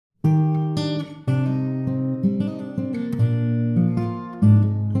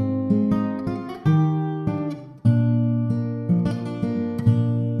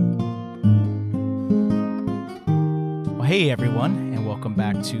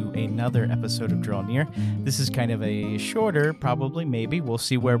welcome to another episode of Draw Near. This is kind of a shorter, probably, maybe, we'll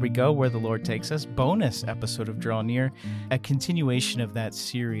see where we go, where the Lord takes us, bonus episode of Draw Near, a continuation of that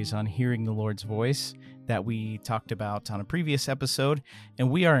series on hearing the Lord's voice that we talked about on a previous episode. And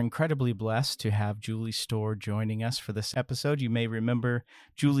we are incredibly blessed to have Julie Storr joining us for this episode. You may remember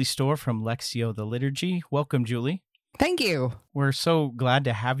Julie Storr from Lectio the Liturgy. Welcome, Julie. Thank you. We're so glad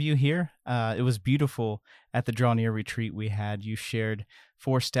to have you here. It was beautiful at the Draw Near retreat we had. You shared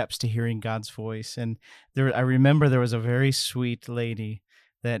 4 steps to hearing God's voice. And I remember there was a very sweet lady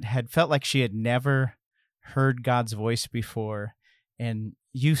that had felt like she had never heard God's voice before. And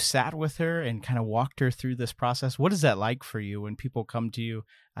you sat with her and kind of walked her through this process. What is that like for you when people come to you?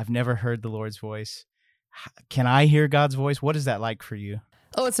 I've never heard the Lord's voice. Can I hear God's voice? What is that like for you?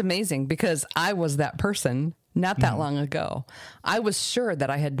 Oh, it's amazing because I was that person not that long ago. I was sure that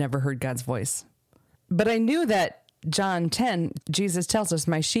I had never heard God's voice. But I knew that John 10, Jesus tells us,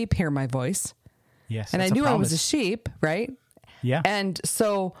 my sheep hear my voice. Yes. And I knew I was a sheep, right? Yeah. And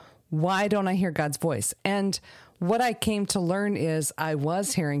so why don't I hear God's voice? And what I came to learn is I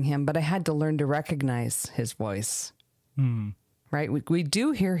was hearing him, but I had to learn to recognize his voice. Right? We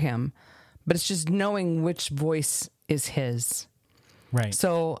do hear him, but it's just knowing which voice is his. Right.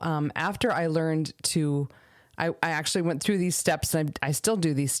 So after I learned to, I actually went through these steps, and I still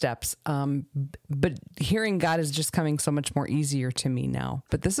do these steps, but hearing God is just coming so much more easier to me now.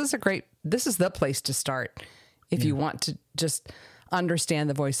 But this is the place to start if you want to just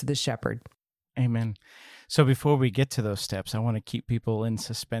understand the voice of the shepherd. Amen. So before we get to those steps, I want to keep people in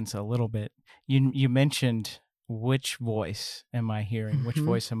suspense a little bit. You mentioned, which voice am I hearing? Which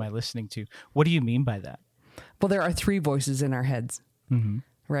voice am I listening to? What do you mean by that? Well, there are 3 voices in our heads,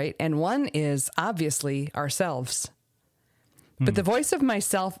 right? And one is obviously ourselves. But the voice of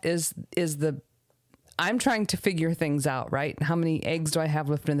myself is I'm trying to figure things out, right? How many eggs do I have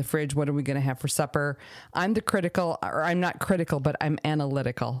left in the fridge? What are we going to have for supper? I'm not critical, but I'm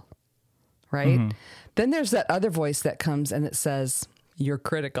analytical, right? Then there's that other voice that comes and it says, you're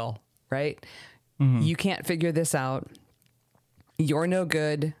critical, right? You can't figure this out. You're no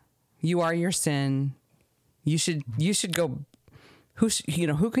good. You are your sin. You should go.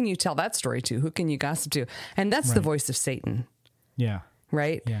 Who can you tell that story to? Who can you gossip to? And that's the voice of Satan. Yeah.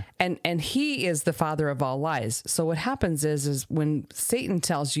 Right. Yeah. And he is the father of all lies. So what happens is when Satan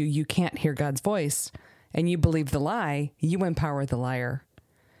tells you can't hear God's voice and you believe the lie, you empower the liar.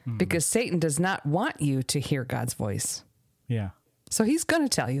 Because Satan does not want you to hear God's voice. Yeah. So he's going to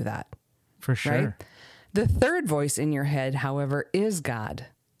tell you that. For sure. Right? The third voice in your head, however, is God.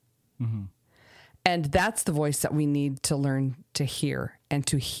 And that's the voice that we need to learn to hear and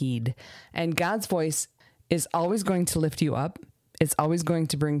to heed. And God's voice is always going to lift you up. It's always going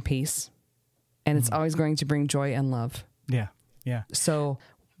to bring peace. And it's always going to bring joy and love. Yeah. Yeah. So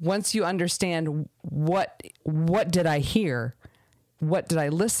once you understand what did I hear, what did I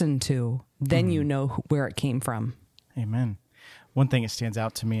listen to, then you know where it came from. Amen. One thing that stands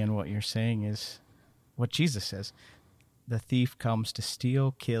out to me in what you're saying is what Jesus says. The thief comes to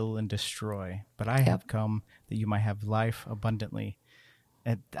steal, kill, and destroy, but I have come that you might have life abundantly.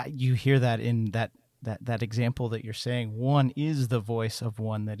 And you hear that in that example that you're saying. One is the voice of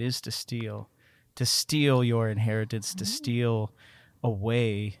one that is to steal your inheritance, to steal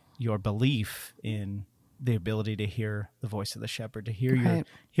away your belief in the ability to hear the voice of the shepherd, to hear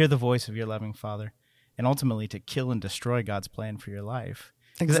hear the voice of your loving Father, and ultimately to kill and destroy God's plan for your life.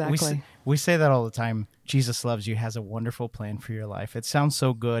 Exactly. We say that all the time. Jesus loves you, has a wonderful plan for your life. It sounds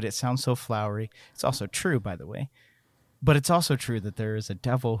so good. It sounds so flowery. It's also true, by the way. But it's also true that there is a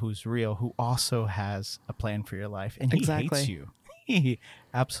devil who's real, who also has a plan for your life. And he hates you. He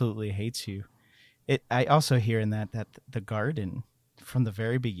absolutely hates you. I also hear in that the garden, from the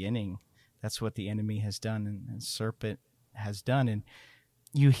very beginning, that's what the enemy has done and serpent has done. And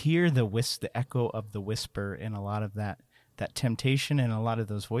you hear the echo of the whisper in a lot of that temptation and a lot of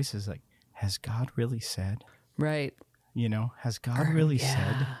those voices, like, has God really said? Right. Has God really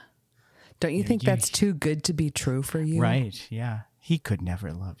said? Don't you think that's too good to be true for you? Right. Yeah. He could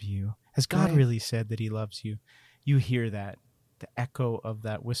never love you. Has God really said that he loves you? You hear that, the echo of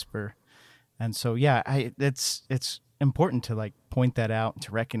that whisper. And so, yeah, it's important to point that out,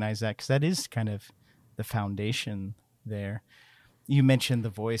 to recognize that, because that is kind of the foundation there. You mentioned the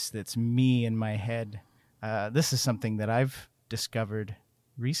voice that's me in my head. This is something that I've discovered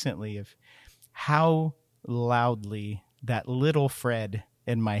recently, of how loudly that little Fred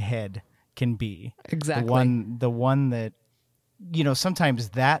in my head can be. Exactly. The one that, sometimes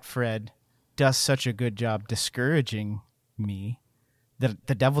that Fred does such a good job discouraging me that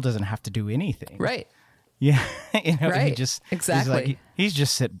the devil doesn't have to do anything. Right. Yeah. Right. Exactly. He's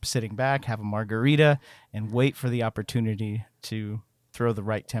just sitting back, have a margarita, and wait for the opportunity to throw the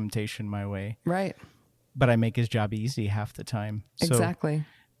right temptation my way. Right. But I make his job easy half the time. So Exactly.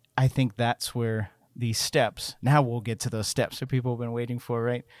 I think that's where these steps, now we'll get to those steps that people have been waiting for,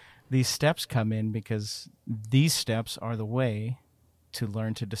 right? These steps come in because these steps are the way to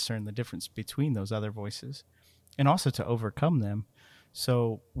learn to discern the difference between those other voices and also to overcome them.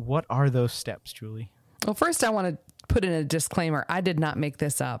 So what are those steps, Julie? Well, first I want to put in a disclaimer. I did not make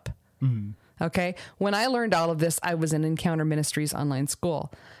this up. Mm-hmm. Okay. When I learned all of this, I was in Encounter Ministries online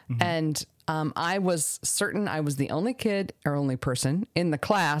school. Mm-hmm. And I was certain I was the only kid or only person in the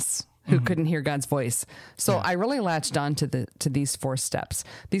class who couldn't hear God's voice. So I really latched on to these 4 steps.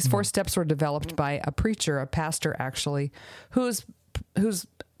 These 4 steps were developed by a preacher, a pastor actually, whose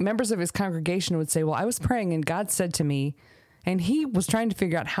members of his congregation would say, well, I was praying and God said to me, and he was trying to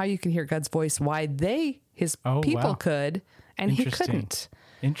figure out how you can hear God's voice, why his people could, and he couldn't.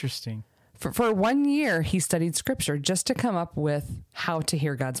 Interesting. For 1 year, he studied scripture just to come up with how to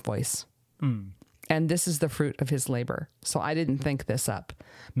hear God's voice. And this is the fruit of his labor. So I didn't think this up.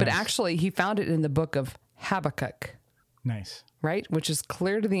 But actually, he found it in the book of Habakkuk. Nice. Right? Which is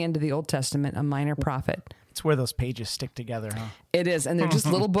clear to the end of the Old Testament, a minor prophet. It's where those pages stick together, huh? It is. And they're just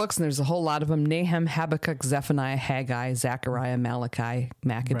little books, and there's a whole lot of them. Nahum, Habakkuk, Zephaniah, Haggai, Zechariah, Malachi,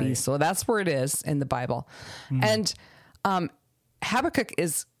 Maccabees. Right. So that's where it is in the Bible. And Habakkuk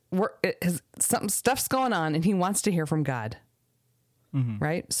some stuff's going on, and he wants to hear from God.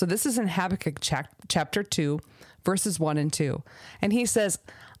 Right? So this is in Habakkuk chapter 2, verses 1 and 2. And he says,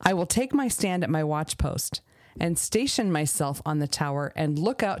 I will take my stand at my watchpost and station myself on the tower and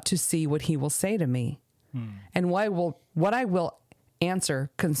look out to see what he will say to me and what I will answer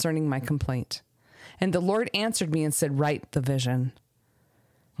concerning my complaint. And the Lord answered me and said, write the vision,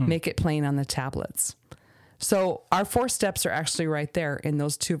 make it plain on the tablets. So our 4 steps are actually right there in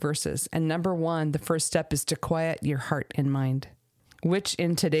those 2 verses. And number 1, the first step is to quiet your heart and mind, which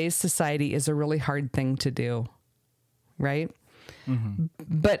in today's society is a really hard thing to do, right?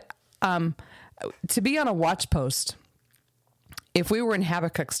 But to be on a watch post, if we were in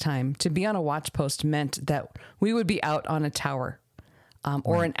Habakkuk's time, to be on a watch post meant that we would be out on a tower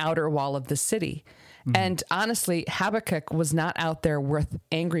or an outer wall of the city. And honestly, Habakkuk was not out there with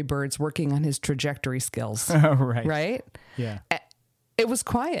Angry Birds working on his trajectory skills. Right? Yeah. It was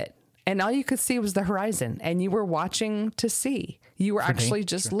quiet. And all you could see was the horizon, and you were watching to see. You were actually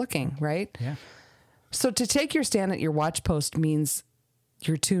just looking, right? Yeah. So to take your stand at your watch post means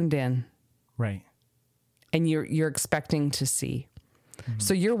you're tuned in. Right. And you're expecting to see.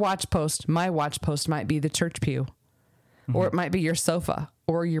 So your watch post, my watch post might be the church pew, or it might be your sofa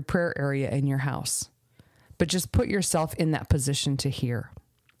or your prayer area in your house. But just put yourself in that position to hear.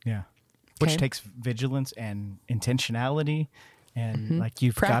 Yeah. Which takes vigilance and intentionality. And like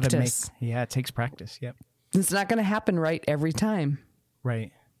you've got to it takes practice. Yep. It's not going to happen right every time.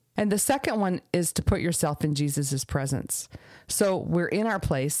 Right. And the second one is to put yourself in Jesus's presence. So we're in our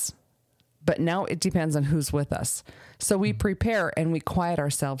place, but now it depends on who's with us. So we prepare and we quiet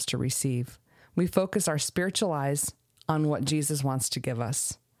ourselves to receive. We focus our spiritual eyes on what Jesus wants to give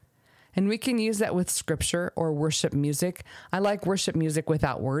us. And we can use that with scripture or worship music. I like worship music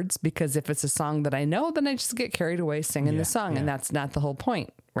without words because if it's a song that I know, then I just get carried away singing the song. And that's not the whole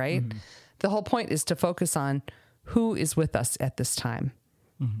point, right? The whole point is to focus on who is with us at this time.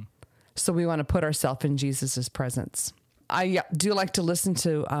 So we want to put ourselves in Jesus's presence. I do like to listen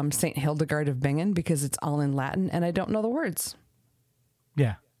to St. Hildegard of Bingen because it's all in Latin and I don't know the words.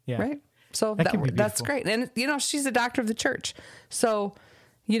 Yeah. Yeah. Right. So that's great. And, she's a doctor of the church. So,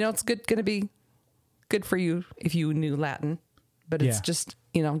 it's going to be good for you if you knew Latin, but it's just,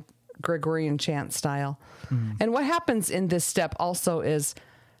 Gregorian chant style. And what happens in this step also is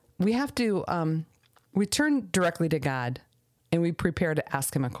we have to, we turn directly to God and we prepare to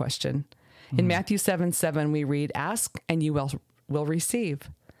ask him a question. In Matthew 7:7, we read, ask and you will receive.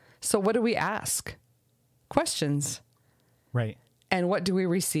 So what do we ask? Questions. Right. And what do we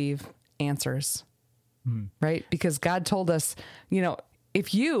receive? Answers. Right? Because God told us,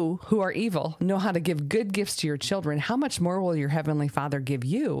 if you who are evil know how to give good gifts to your children, how much more will your heavenly Father give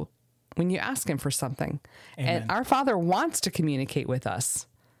you when you ask him for something? Amen. And our Father wants to communicate with us.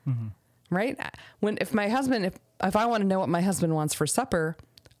 Right? If I want to know what my husband wants for supper,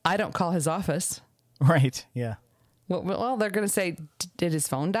 I don't call his office. Right. Yeah. Well, they're going to say, did his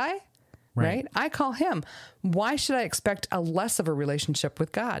phone die? Right. I call him. Why should I expect a less of a relationship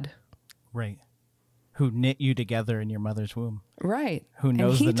with God? Right. Who knit you together in your mother's womb. Right. Who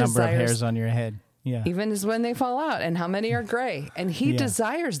knows the number of hairs on your head. Yeah. Even as when they fall out and how many are gray. And he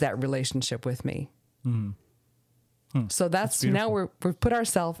desires that relationship with me. So that's now we've put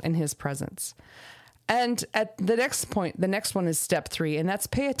ourselves in his presence. And at the next point, the next one is step 3, and that's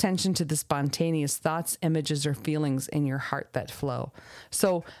pay attention to the spontaneous thoughts, images, or feelings in your heart that flow.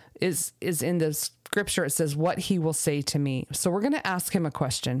 So is in the scripture, it says what he will say to me. So we're going to ask him a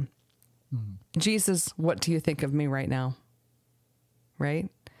question. Jesus, what do you think of me right now? Right?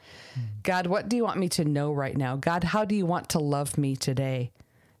 God, what do you want me to know right now? God, how do you want to love me today?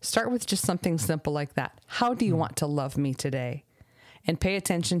 Start with just something simple like that. How do you want to love me today? And pay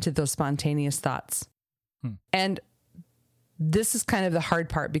attention to those spontaneous thoughts. And this is kind of the hard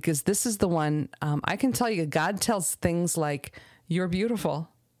part, because this is the one, I can tell you, God tells things like, you're beautiful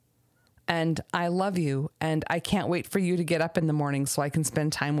and I love you and I can't wait for you to get up in the morning so I can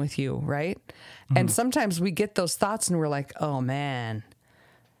spend time with you, right? And sometimes we get those thoughts and we're like, oh man,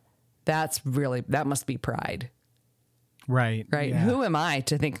 that must be pride. Right. Right. Yeah. Who am I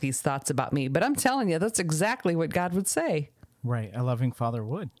to think these thoughts about me? But I'm telling you, that's exactly what God would say. Right. A loving father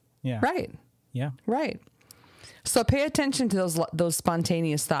would. Yeah. Right. Yeah. Right. So pay attention to those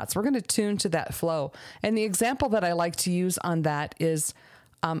spontaneous thoughts. We're going to tune to that flow. And the example that I like to use on that is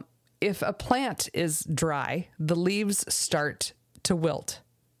if a plant is dry, the leaves start to wilt.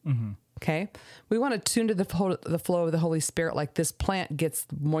 Okay. We want to tune to the flow of the Holy Spirit, like this plant gets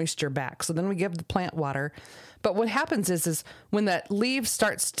moisture back. So then we give the plant water. But what happens is when that leaf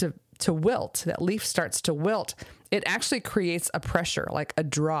starts to wilt, it actually creates a pressure, like a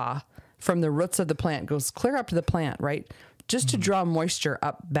draw from the roots of the plant, goes clear up to the plant, right? Just to draw moisture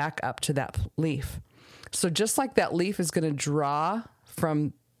back up to that leaf. So just like that leaf is going to draw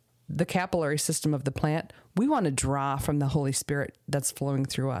from the capillary system of the plant, we want to draw from the Holy Spirit that's flowing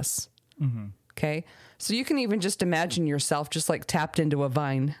through us. Okay. So you can even just imagine yourself just like tapped into a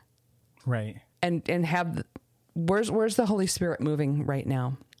vine. Right. And have, where's the Holy Spirit moving right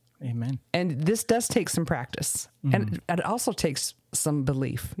now? Amen. And this does take some practice. And it also takes some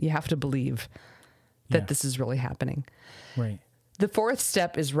belief. You have to believe that this is really happening. Right. The 4th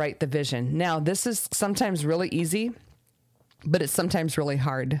step is write the vision. Now, this is sometimes really easy, but it's sometimes really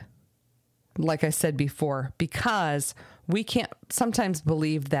hard. Like I said before, because we can't sometimes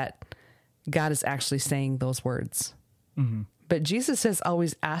believe that God is actually saying those words. But Jesus has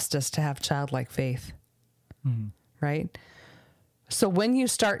always asked us to have childlike faith. Right? So when you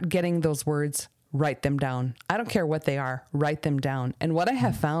start getting those words, write them down. I don't care what they are, write them down. And what I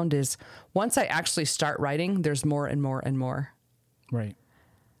have found is once I actually start writing, there's more and more and more. Right.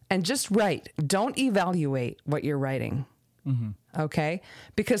 And just write. Don't evaluate what you're writing. Okay?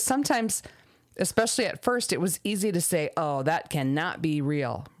 Because sometimes, especially at first, it was easy to say, oh, that cannot be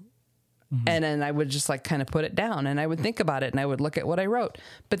real. And then I would just like kind of put it down and I would think about it and I would look at what I wrote.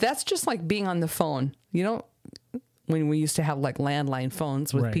 But that's just like being on the phone. You know, when we used to have like landline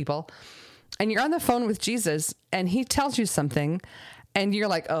phones with people, and you're on the phone with Jesus and he tells you something and you're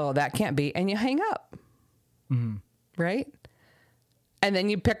like, oh, that can't be. And you hang up. Right. And then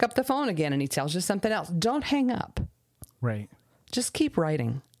you pick up the phone again and he tells you something else. Don't hang up. Right. Just keep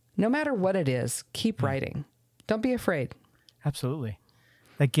writing. No matter what it is, keep writing. Don't be afraid. Absolutely.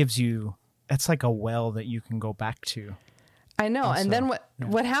 That gives you, that's like a well that you can go back to. I know. Also, and then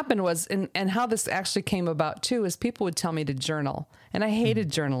what happened was, and how this actually came about too, is people would tell me to journal. And I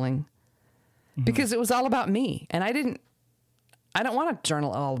hated journaling because it was all about me. And I don't want to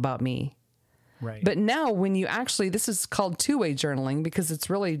journal all about me. Right. But now when you actually, this is called two-way journaling because it's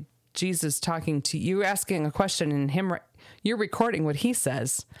really Jesus talking to you, asking a question and you're recording what he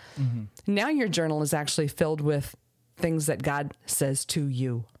says. Now your journal is actually filled with things that God says to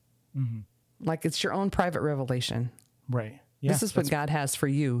you. Like it's your own private revelation. Right. Yeah, this is what God has for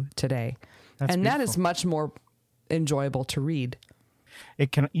you today. That's and beautiful. That is much more enjoyable to read.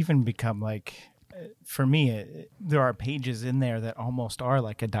 It can even become like, for me, there are pages in there that almost are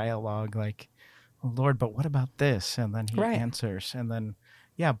like a dialogue, like, oh, Lord, but what about this? And then he answers. And then,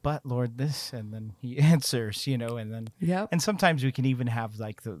 yeah, but Lord, this. And then he answers, and then, and sometimes we can even have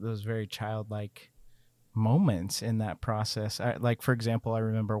like those very childlike moments in that process. Like, for example, I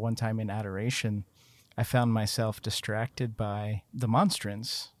remember one time in adoration, I found myself distracted by the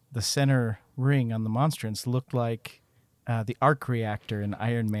monstrance. The center ring on the monstrance looked like the arc reactor in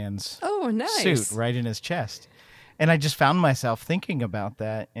Iron Man's suit right in his chest. And I just found myself thinking about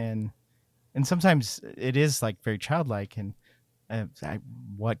that. And sometimes it is like very childlike. And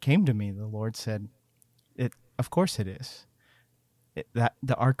what came to me, the Lord said, of course it is. That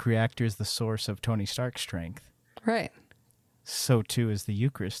the arc reactor is the source of Tony Stark's strength. Right. So too is the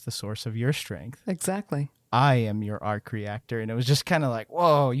Eucharist the source of your strength. Exactly. I am your arc reactor. And it was just kind of like,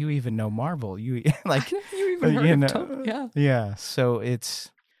 whoa, you even know Marvel. You like, you even heard of Tony. Yeah. Yeah. So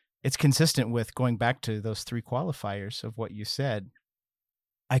it's it's consistent with going back to those 3 qualifiers of what you said.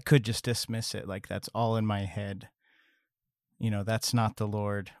 I could just dismiss it like that's all in my head. That's not the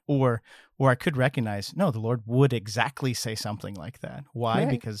Lord. Or I could recognize, no, the Lord would exactly say something like that. Why? Right.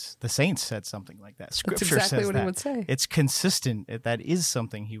 Because the saints said something like that. Scripture That's exactly says what that. he would say. It's consistent. That is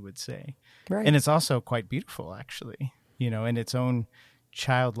something he would say. Right. And it's also quite beautiful, actually, in its own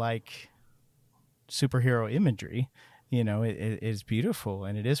childlike superhero imagery. It is beautiful,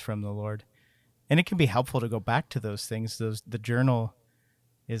 and it is from the Lord. And it can be helpful to go back to those things. The journal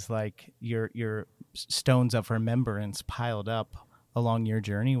is like your stones of remembrance piled up along your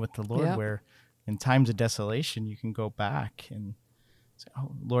journey with the Lord, where in times of desolation, you can go back and say,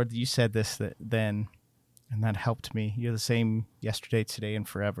 oh, Lord, you said this then, and that helped me. You're the same yesterday, today, and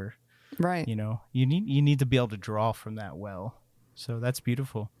forever. Right. You need to be able to draw from that well. So that's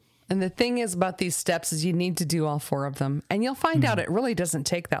beautiful. And the thing is about these steps is you need to do all 4 of them. And you'll find out it really doesn't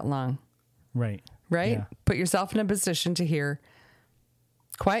take that long. Right. Right? Yeah. Put yourself in a position to hear.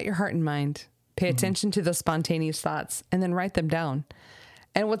 Quiet your heart and mind. Pay attention to those spontaneous thoughts and then write them down.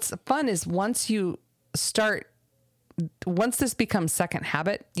 And what's fun is once this becomes second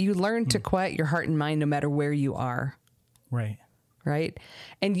habit, you learn to quiet your heart and mind no matter where you are. Right. Right?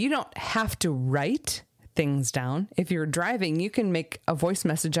 And you don't have to write things down. If you're driving, you can make a voice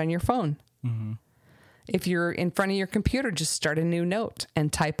message on your phone. Mm-hmm. If you're in front of your computer, just start a new note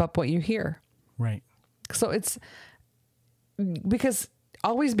and type up what you hear. Right. So it's because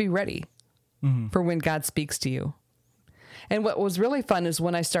always be ready for when God speaks to you. And what was really fun is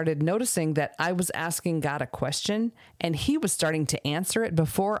when I started noticing that I was asking God a question and he was starting to answer it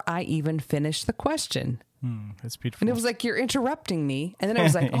before I even finished the question. That's beautiful. And it was like, you're interrupting me. And then I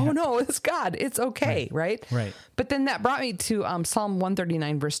was like, oh no, it's God. It's okay. Right. But then that brought me to Psalm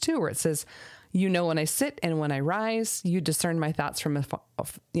 139 verse 2, where it says, when I sit and when I rise, you discern my thoughts from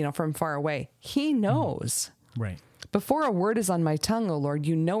far away. He knows. Right. Before a word is on my tongue, O Lord,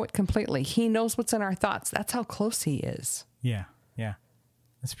 you know it completely. He knows what's in our thoughts. That's how close he is. Yeah. Yeah.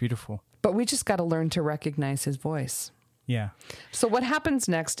 That's beautiful. But we just got to learn to recognize his voice. Yeah. So what happens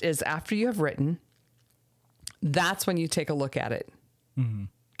next is after you have written, that's when you take a look at it. Mm-hmm.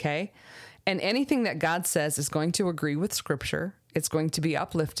 Okay. And anything that God says is going to agree with Scripture. It's going to be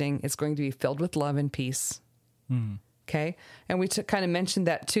uplifting. It's going to be filled with love and peace. Mm-hmm. Okay. And we kind of mentioned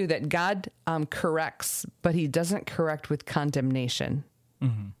that too, that God corrects, but he doesn't correct with condemnation.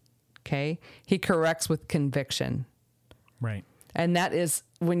 Mm-hmm. Okay. He corrects with conviction. Right. And that is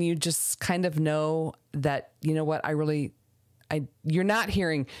when you just kind of know that, you know what, you're not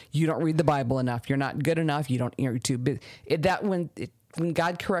hearing, you don't read the Bible enough. You're not good enough. You're too big. When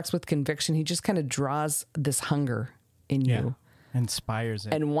God corrects with conviction, he just kind of draws this hunger in you. Inspires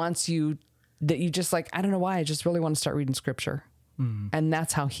it. And wants you that you just like, I don't know why, I just really want to start reading Scripture. Mm. And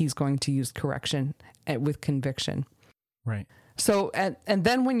that's how he's going to use correction with conviction. Right. So, and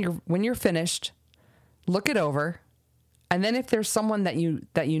then when you're finished, look it over. And then if there's someone that you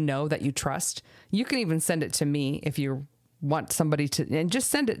trust, you can even send it to me if you want somebody to, and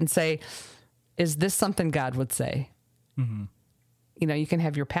just send it and say, is this something God would say? Mm-hmm. You can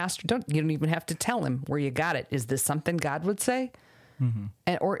have your pastor, you don't even have to tell him where you got it. Is this something God would say?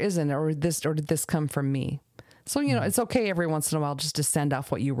 Mm-hmm. Or isn't, or did this come from me? So, it's okay every once in a while just to send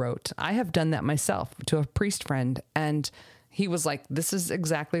off what you wrote. I have done that myself to a priest friend, and he was like, this is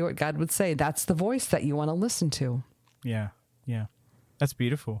exactly what God would say. That's the voice that you want to listen to. Yeah. Yeah. That's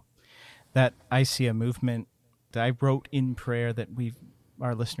beautiful. That I see a movement that I wrote in prayer that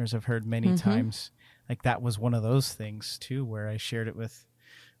our listeners have heard many times. Like that was one of those things too, where I shared it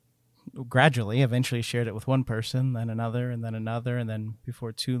eventually shared it with one person, then another, and then another. And then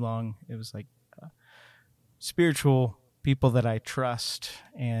before too long, it was like spiritual people that I trust,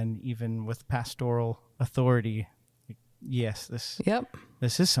 and even with pastoral authority. Yes,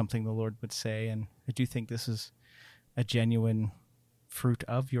 this is something the Lord would say. And I do think this is a genuine fruit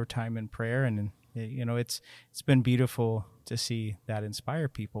of your time in prayer. And, it's been beautiful to see that inspire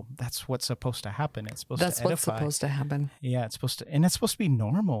people. That's what's supposed to happen. It's supposed to edify. That's what's supposed to happen. Yeah, it's supposed to be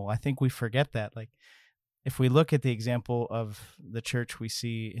normal. I think we forget that. Like, if we look at the example of the church we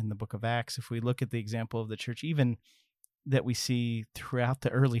see in the book of Acts, if we look at the example of the church even that we see throughout the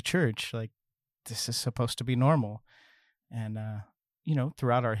early church, like this is supposed to be normal. And,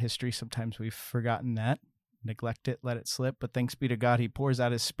 throughout our history, sometimes we've forgotten that, neglect it, let it slip. But thanks be to God, he pours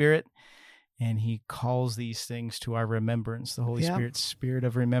out his Spirit and he calls these things to our remembrance, the Holy Spirit's spirit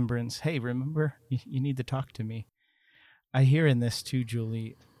of remembrance. Hey, remember, you need to talk to me. I hear in this too,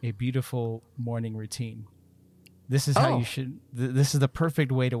 Julie, a beautiful morning routine. This is how you should, this is the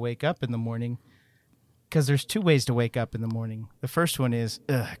perfect way to wake up in the morning. Because there's two ways to wake up in the morning. The first one is,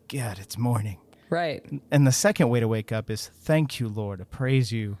 ugh, God, it's morning. Right. And the second way to wake up is, thank you, Lord. I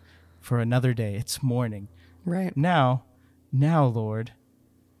praise you for another day. It's morning. Right. Now, Lord,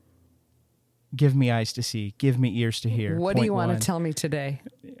 give me eyes to see. Give me ears to hear. What do you want to tell me today?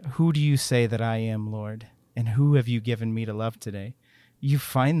 Who do you say that I am, Lord? And who have you given me to love today? You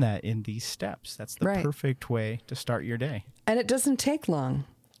find that in these steps. That's the perfect way to start your day. And it doesn't take long.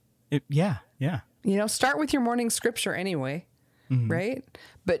 Yeah. Start with your morning scripture anyway, right?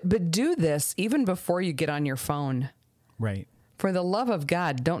 But do this even before you get on your phone. Right. For the love of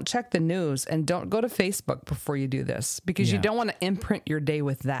God, don't check the news and don't go to Facebook before you do this, because you don't want to imprint your day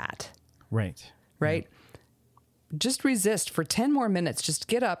with that. Right. Yeah. Just resist for 10 more minutes. Just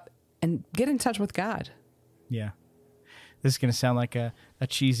get up and get in touch with God. Yeah. This is going to sound like a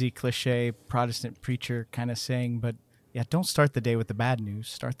cheesy, cliche Protestant preacher kind of saying, but yeah, don't start the day with the bad news.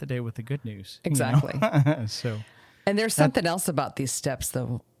 Start the day with the good news. Exactly. And there's something else about these steps,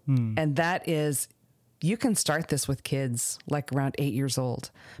 though, and that is you can start this with kids like around 8 years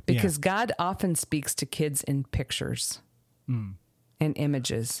old, because God often speaks to kids in pictures and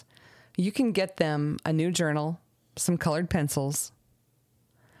images. You can get them a new journal, some colored pencils,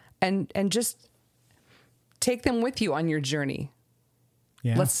 and just take them with you on your journey.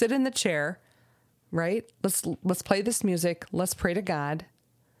 Yeah. Let's sit in the chair, right? Let's play this music. Let's pray to God.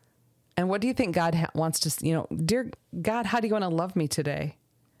 And what do you think God wants to, dear God, how do you want to love me today?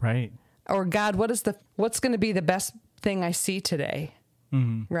 Right. Or God, what's going to be the best thing I see today?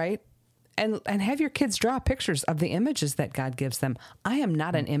 Right? And have your kids draw pictures of the images that God gives them. I am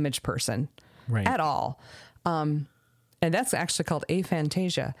not an image person at all. And that's actually called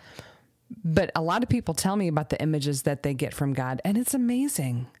aphantasia. But a lot of people tell me about the images that they get from God, and it's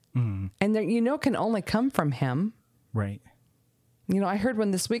amazing. And can only come from Him. Right. I heard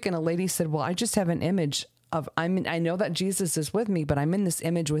one this week, and a lady said, well, I just have an image of, I know that Jesus is with me, but I'm in this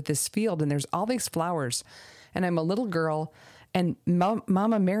image with this field, and there's all these flowers, and I'm a little girl, and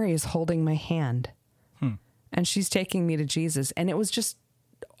Mama Mary is holding my hand, and she's taking me to Jesus. And it was just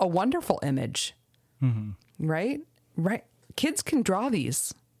a wonderful image. Right? Kids can draw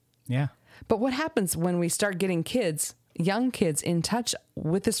these. Yeah. But what happens when we start getting young kids in touch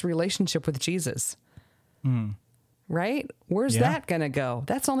with this relationship with Jesus? Right? Where's that going to go?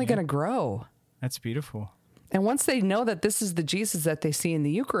 That's only going to grow. That's beautiful. And once they know that this is the Jesus that they see in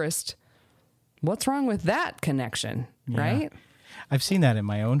the Eucharist, what's wrong with that connection? Right? I've seen that in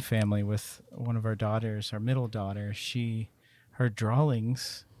my own family with one of our daughters, our middle daughter. Her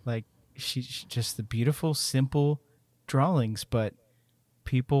drawings, she's just the beautiful, simple drawings, but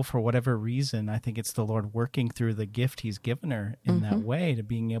people, for whatever reason, I think it's the Lord working through the gift He's given her in that way, to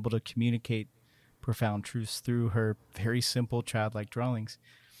being able to communicate profound truths through her very simple childlike drawings.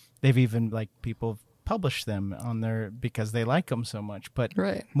 They've even people published them on because they like them so much. But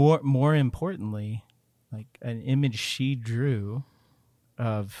more importantly, an image she drew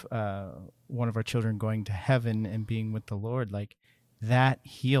of one of our children going to heaven and being with the Lord, that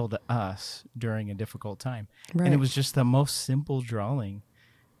healed us during a difficult time. And it was just the most simple drawing,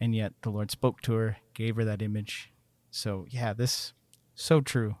 and yet the Lord spoke to her, gave her that image. So this. So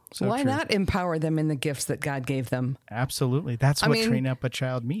true. Why not empower them in the gifts that God gave them? Absolutely. That's what train up a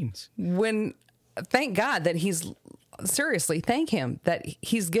child means. Thank God that thank Him that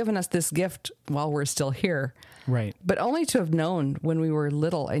He's given us this gift while we're still here. Right. But only to have known when we were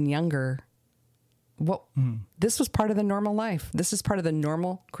little and younger, this was part of the normal life. This is part of the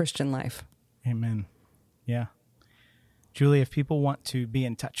normal Christian life. Amen. Yeah. Julie, if people want to be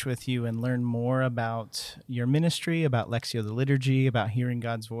in touch with you and learn more about your ministry, about Lectio the Liturgy, about hearing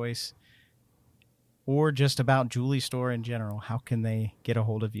God's voice, or just about Julie's Store in general, how can they get a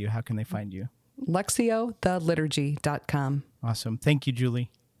hold of you? How can they find you? LectioTheLiturgy.com. Awesome. Thank you,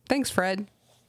 Julie. Thanks, Fred.